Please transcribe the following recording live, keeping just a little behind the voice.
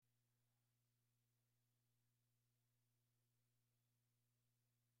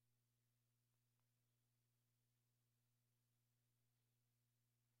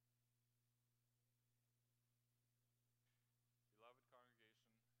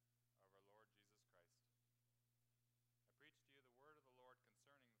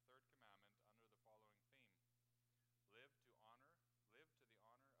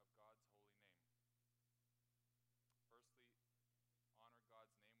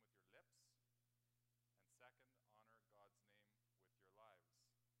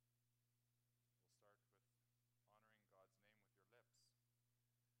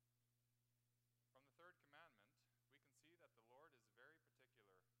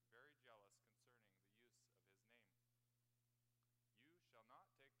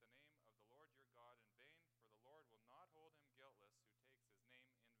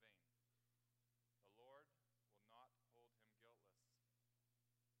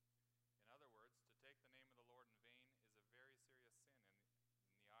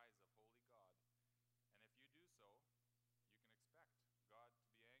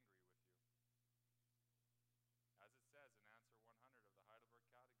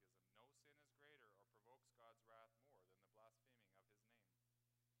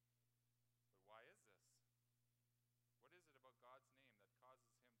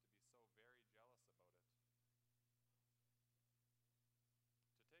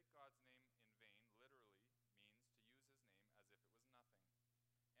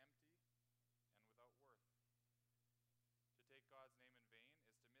God's name in vain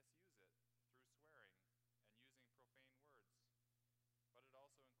is to misuse it through swearing and using profane words. But it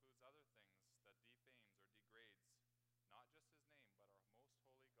also includes other things that defames or degrades not just his name,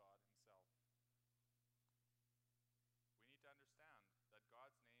 but our most holy God himself. We need to understand that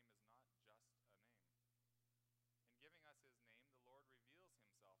God's name is not just a name. In giving us his name, the Lord reveals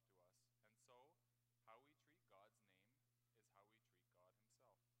himself to us, and so how we treat God's name is how we treat God himself.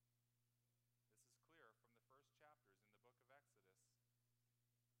 This is clear from the first chapters in the book of Exodus.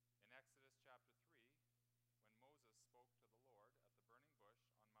 In Exodus chapter 3, when Moses spoke to the Lord at the burning bush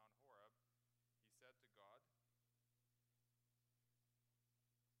on Mount Horeb, he said to God, if we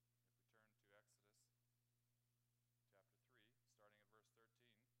turn to Exodus chapter 3, starting at verse 13,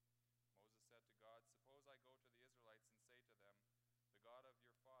 Moses said to God, "Suppose I go to the Israelites and say to them, 'The God of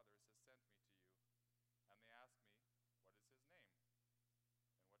your fathers has sent me to you,' and they ask me, 'What is his name?'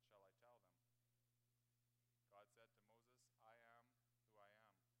 Then what shall I tell them?" God said to Moses, "I am who I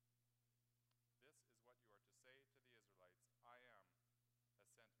am. This is what you are to say to the Israelites, 'I am has sent me to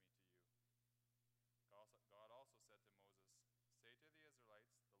you.'" God also said to Moses, "Say to the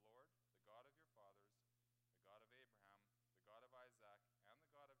Israelites, 'The Lord, the God of your fathers, the God of Abraham, the God of Isaac, and the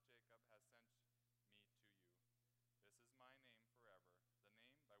God of Jacob has sent me to you. This is my name forever, the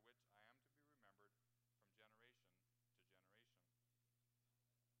name by which I am to be remembered from generation to generation."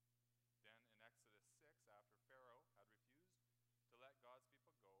 Then in Exodus 6, after Pharaoh had refused to let God's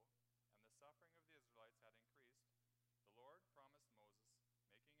people go, and the suffering of the Israelites had increased, the Lord promised Moses,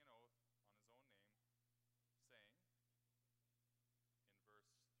 making an oath on his own name, saying, in verse 3 to 6,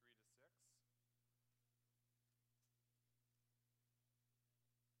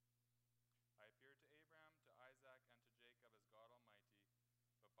 "I appeared to Abraham, to Isaac, and to Jacob as God Almighty,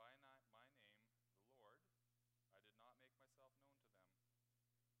 but by my name, the Lord, I did not make myself known to them.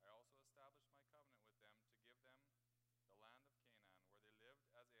 I also established my covenant with them to give them the land of Canaan, where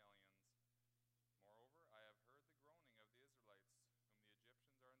they lived as aliens. Moreover, I have heard the groaning of the Israelites, whom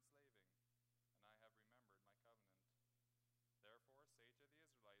the Egyptians are enslaving, and I have remembered my covenant. Therefore say to the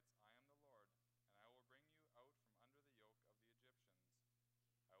Israelites, 'I am the Lord, and I will bring you out from under the yoke of the Egyptians.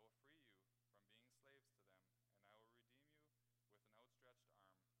 I will free you from being slaves to them, and I will redeem you with an outstretched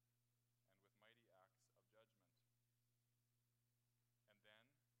arm and with mighty acts of judgment.'"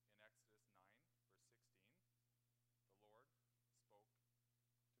 And then in Exodus 9, verse 16, the Lord spoke to Pharaoh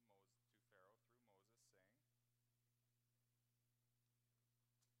through Moses, saying, 9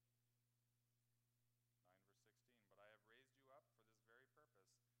 verse 16, "But I have raised you up for this very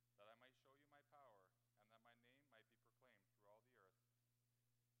purpose, that I might show you my power, and that my name might be proclaimed through all the earth."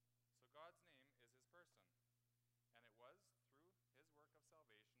 So God's name is his person, and it was through his work of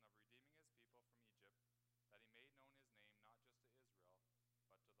salvation, of redeeming his people from Egypt, that he made known his name not just to Israel, but to the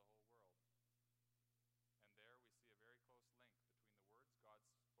whole world. And there we see a very close link between the words God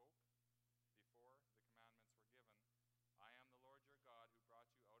spoke before the commandments were given, "I am the Lord your God who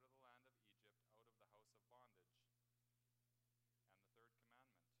brought you out of the land of Egypt, out of the house of bondage," and the third commandment,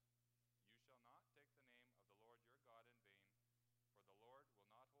 "You shall not take the name of the Lord your God in vain, for the Lord will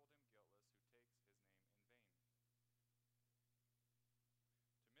not hold him guiltless who takes his name in vain." To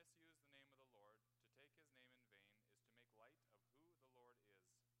misuse the name of the Lord, to take his name in vain, is to make light of who the Lord is,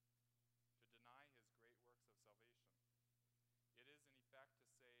 to deny his great works of salvation. It is in effect to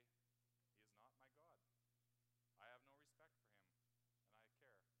say, "He is not my God. I have no respect for him, and I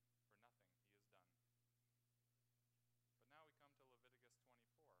care for nothing he has done." But now we come to Leviticus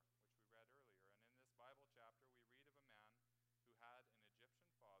 24, which we read earlier, and in this Bible chapter we read of a man who had an Egyptian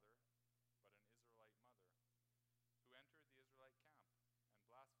father but an Israelite mother, who entered the Israelite camp and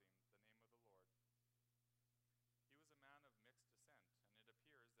blasphemed the name of the Lord. He was a man of mixed descent, and it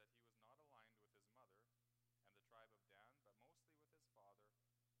appears that he was not aligned with his mother and the tribe of Dan, but mostly with his father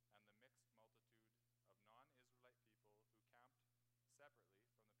and the mixed multitude of non-Israelite people who camped separately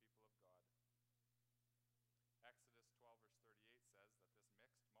from the people of God. Exodus 12 verse 38 says that this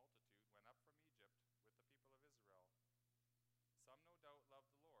mixed multitude went up from Egypt with the people of Israel. Some no doubt loved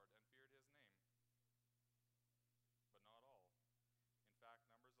the Lord and feared his name, but not all. In fact,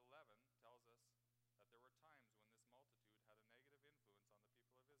 Numbers 11 tells us that there were times when this multitude had a negative influence on the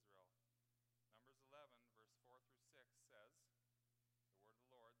people of Israel. Numbers 11, verse 4 through 6 says, the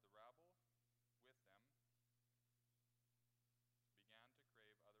word of the Lord, "The rabble with them began to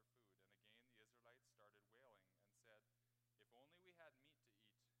crave other food, and again the Israelites started wailing and said, 'If only we had meat to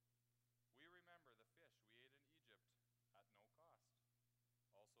eat. We remember the fish we ate in Egypt at no cost.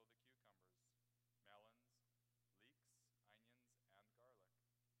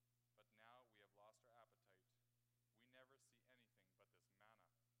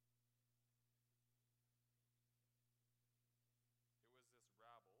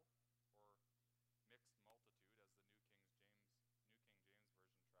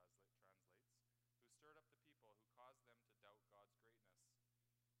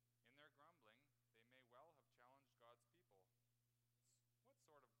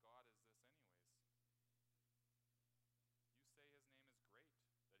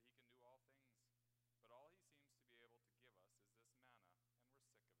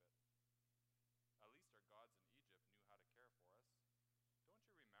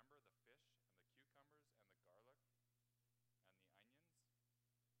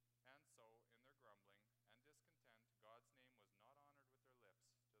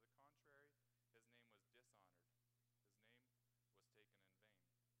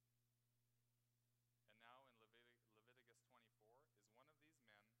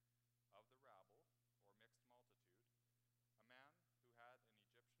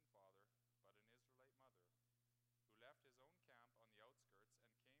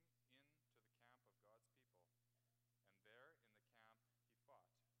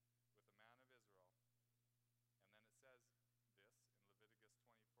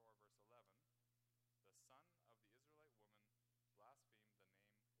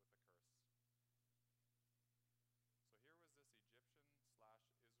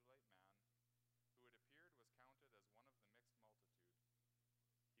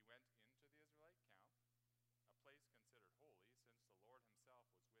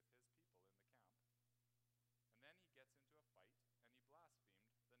 gets into a fight, and he blasphemed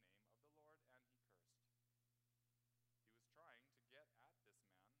the name of the Lord, and he cursed. He was trying to get at this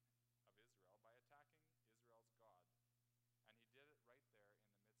man of Israel by attacking Israel's God, and he did it right there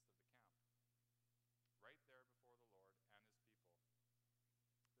in the midst of the camp, right there before the Lord and his people.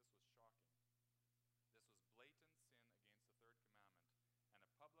 This was shocking. This was blatant sin against the third commandment and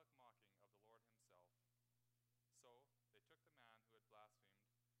a public mocking of the Lord himself. So they took the man who had blasphemed,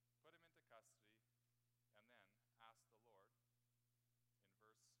 put him into custody, and then asked the Lord, in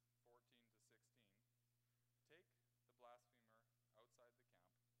verse 14 to 16, take the blasphemer outside the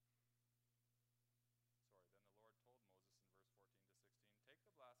camp. Then the Lord told Moses in verse 14 to 16, take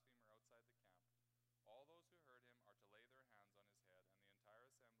the blasphemer outside the camp. All those who heard him are to lay their hands on his head, and the entire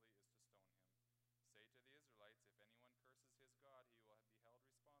assembly is to stone him. Say to the Israelites, if anyone curses his God, he will be held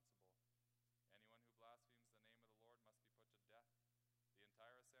responsible. Anyone who blasphemes the name of the Lord must be put to death. The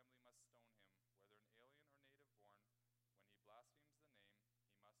entire assembly must stone him, whether an alien or native born. When he blasphemes the name,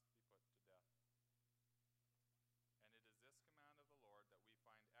 he must be put to death. And it is this command of the Lord that we find echoed in answer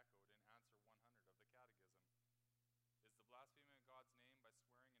 100 of the Catechism. Is the blaspheming of God's name by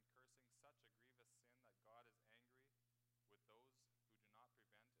swearing and cursing such a grievous sin that God is angry with those who do not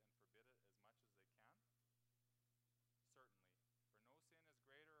prevent and forbid it as much as they can? Certainly, for no sin is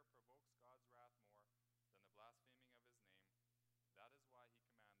greater or provokes God's wrath more than the blaspheming of his name. That is why he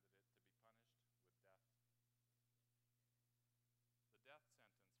commanded it to be punished with death. The death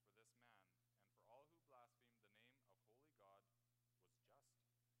sentence for this man and for all who blasphemed the name of holy God was just.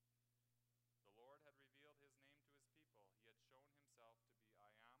 The Lord had revealed his name to his people. He had shown himself to be I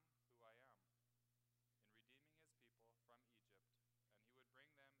am who I am, in redeeming his people from Egypt, and he would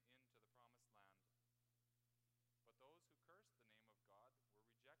bring them into the promised land. But those who cursed the name of God were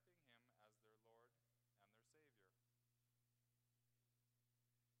rejecting him as their Lord and their Savior.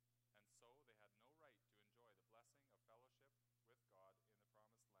 And so they had no right to enjoy the blessing of fellowship with God in the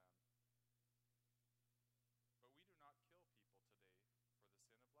promised land. But we do not kill people today for the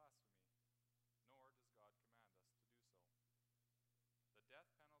sin of blasphemy, nor does God command us to do so. The death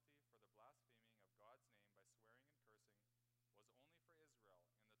penalty for the blaspheming of God's name by swearing and cursing was only for Israel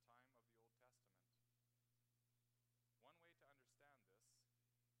in the time of the Old Testament. One way to understand this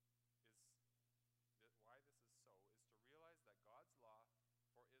is that why this is so is to realize that God's law for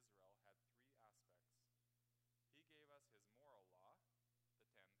Israel had three aspects. He gave us his moral law, the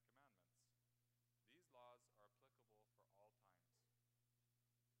 10 Commandments. These laws are applicable for all times.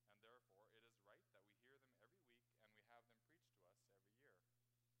 And therefore, it is right that we hear them every week and we have them preached to us every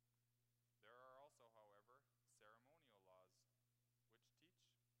year. There are also, however, ceremonial laws which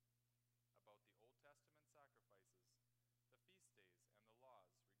teach about the Old Testament sacrifices, the feast days, and the laws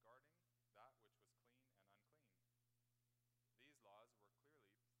regarding that which was clean and unclean. These laws were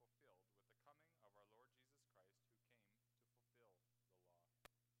clearly fulfilled with the coming of our Lord Jesus Christ, who came to fulfill the law.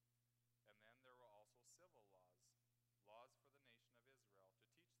 And then there were also civil laws, laws for the nation of Israel,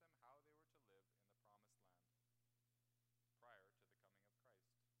 to teach them how they were to live in the promised land prior to the coming of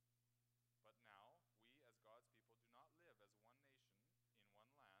Christ. But now, we as God's people do not live as one nation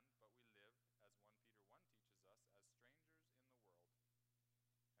in one land, but we live, as 1 Peter 1 teaches us, as strangers in the world.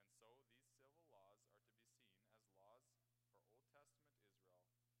 And so these civil laws are to be seen as laws for Old Testament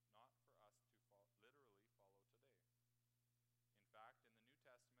Israel, not for us to literally follow today. In fact, in the New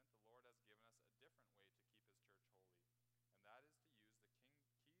Testament, the Lord has given us a different way to keep his church holy, and that is to use the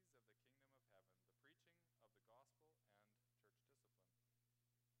keys of the kingdom of heaven, the preaching of the gospel, and church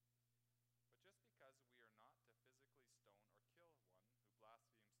discipline. But just because we are not to physically stone or kill one who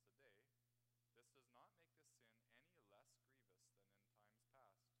blasphemes today, this does not make this sin any less grievous than in times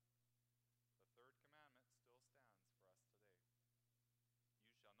past. The third commandment still stands for us today.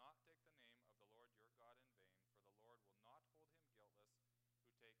 You shall not take the name of the Lord your God in vain, for the Lord will not hold him guiltless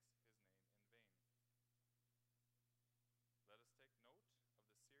who takes his name in vain. Let us take note of the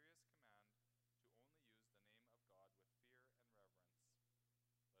serious command to only use the name of God with fear and reverence.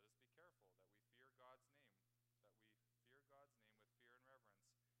 Let us be careful that we fear God's name, with fear and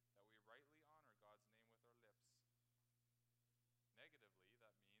reverence, that we rightly honor God's name with our lips. Negatively,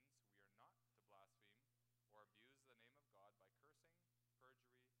 that means we are not to blaspheme or abuse the name of God by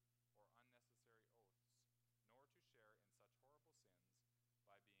cursing, perjury, or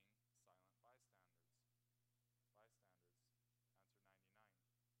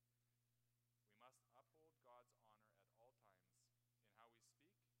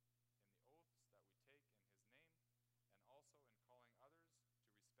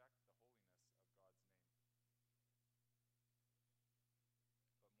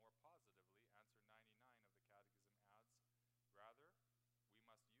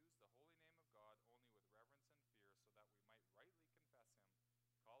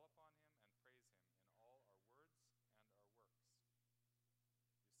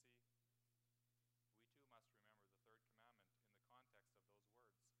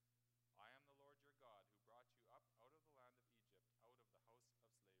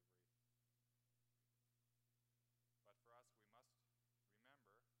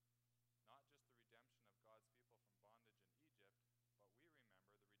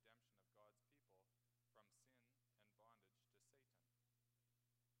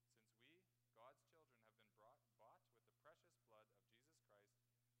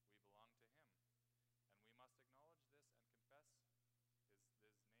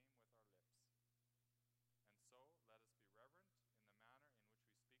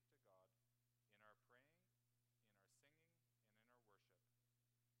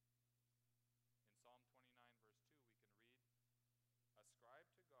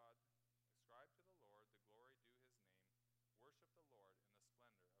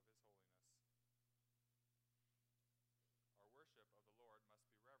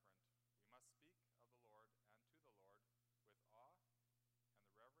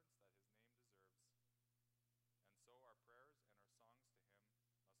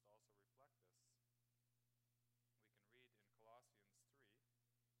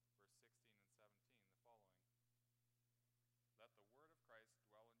let the word of Christ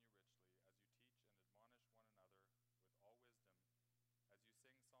dwell in you richly, as you teach and admonish one another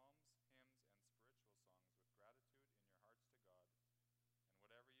with all wisdom, as you sing psalms, hymns, and spiritual songs with gratitude in your hearts to God. And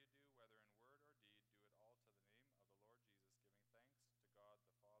whatever you do, whether in word or deed, do it all to the name of the Lord Jesus, giving thanks to God the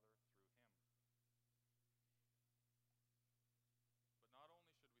Father through him. But not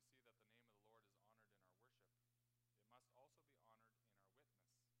only should we see that the name of the Lord is honored in our worship,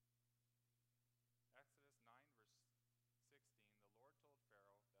 it must also be honored in our witness. Exodus 9, verse 16,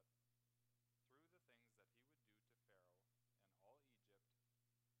 the Lord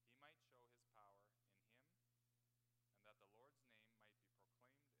told Pharaoh that through the things that he would do to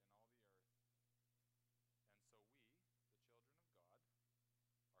Pharaoh and all Egypt, he might show his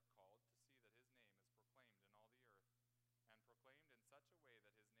power in him, and that the Lord's name might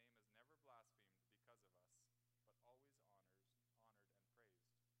be proclaimed in all the earth. And so we, the children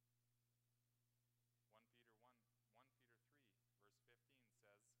of God, are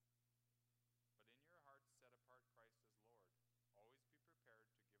called to see that his name is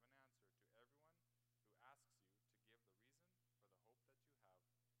proclaimed in all the earth, and proclaimed in such a way that his name is never blasphemed because of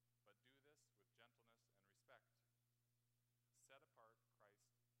us, but always honored and praised. 1 Peter 3, verse 15 says, "But in your hearts set apart Christ as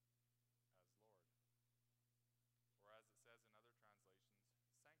Lord. Always be prepared to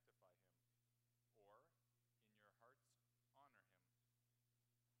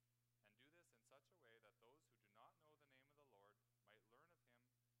give an answer to everyone who asks you to give the reason for the hope that you have, but do this with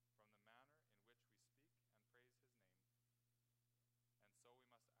gentleness and respect." Set apart Christ as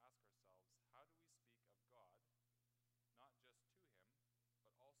Lord.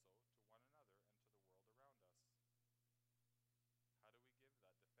 Or as it says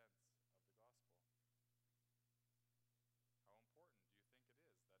in other translations,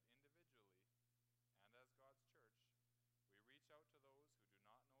 sanctify him, or in your hearts honor him. And do this in such a way that those who do not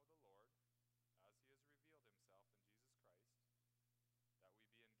know the name of the Lord might learn of him from the manner in which we speak and praise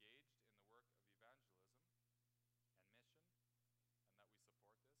his name. And so we must ask ourselves, how do we speak of God, not just to him, but also to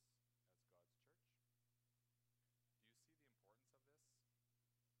one another and to the world around us? How do we give that defense of the gospel? How important do you think it is that individually and as God's church, we reach out to those who do not know the Lord as he has revealed himself in Jesus Christ, that we be engaged in the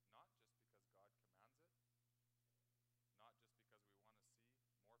work of evangelism and mission, and that we support this as God's church? Do you see the importance of this? Not just because God commands it, not just because we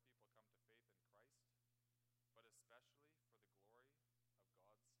want to see more people come to faith in Christ, but especially for the glory of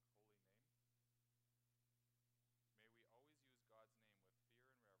God's holy name? May we always use God's name with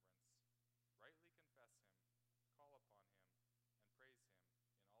fear and reverence, rightly confess him, call upon him, and praise him in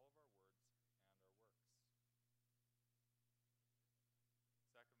all of our words and our works. Secondly, the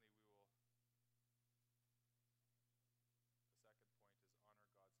second point is honor God's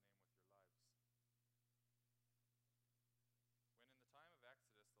name with your lives. When in the time of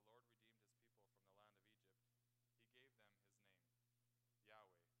Exodus the Lord redeemed his people from the land of Egypt, he gave them his name,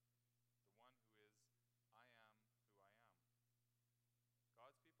 Yahweh, the one who is I am who I am.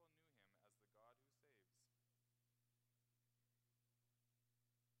 God's people knew him as the God who saves.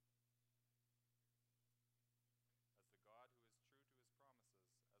 As the God who is true to his promises,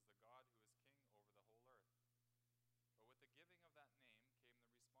 as the God who is king over the whole earth. But with the giving of that name came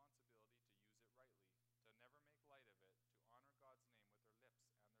the responsibility to use it rightly, to never make light of it, to honor God's name with their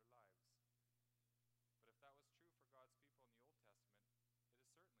lips and their lives. But if that was true for God's people in the Old Testament,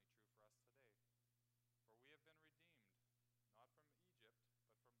 it is certainly true for us today. For we have been redeemed, not from Egypt, but from bondage to sin.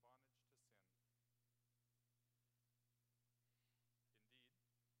 Indeed, as it says in 1 Peter 1, verse 18 and 19,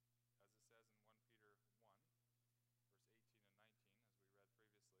 as we read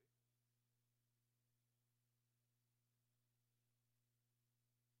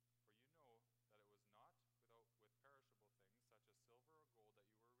previously, "For you know that it was not with perishable things, such as silver or gold, that you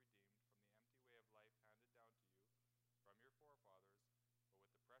were redeemed from the empty way of life handed down to you from your forefathers, but with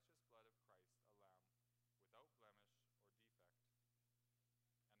the precious blood of Christ, a lamb, without blemish or defect.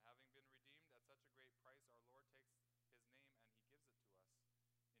 And having been redeemed at such a great price, our Lord takes his name and he gives it to us.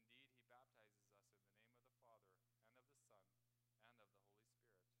 Indeed, he baptizes us in the name of the Father, and of the Son, and of the Holy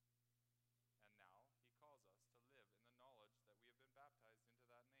Spirit. And now he calls us to live in the knowledge that we have been baptized into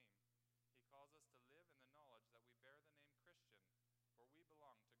that name. He calls us to live in the knowledge that we bear the name Christian, for we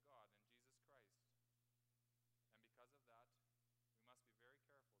belong to God in Jesus Christ. And because of that, we must be very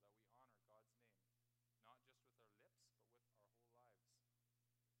careful that we honor God's name, not just with our lips, but with our whole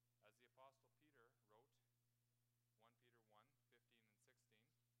lives. As the Apostle Peter wrote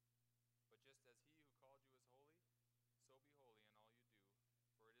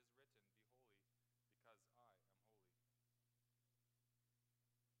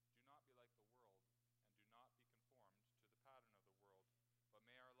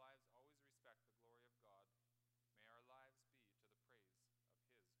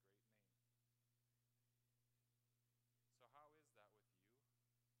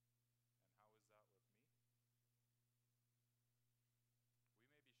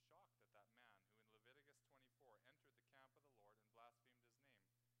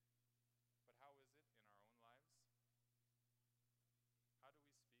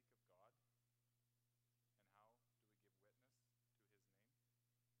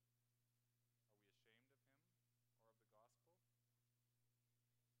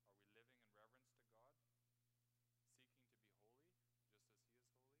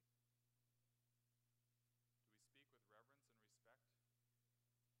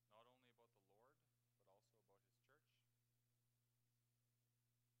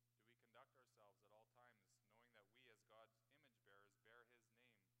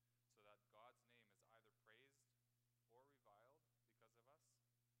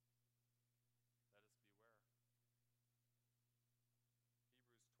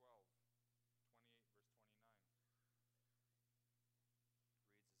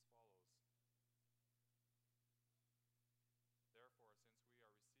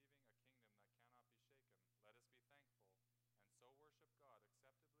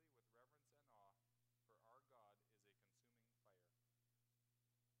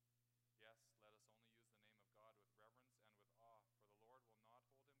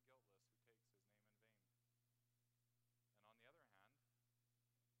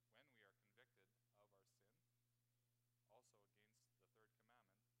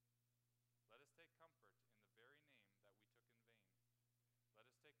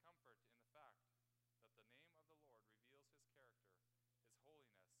comfort in the fact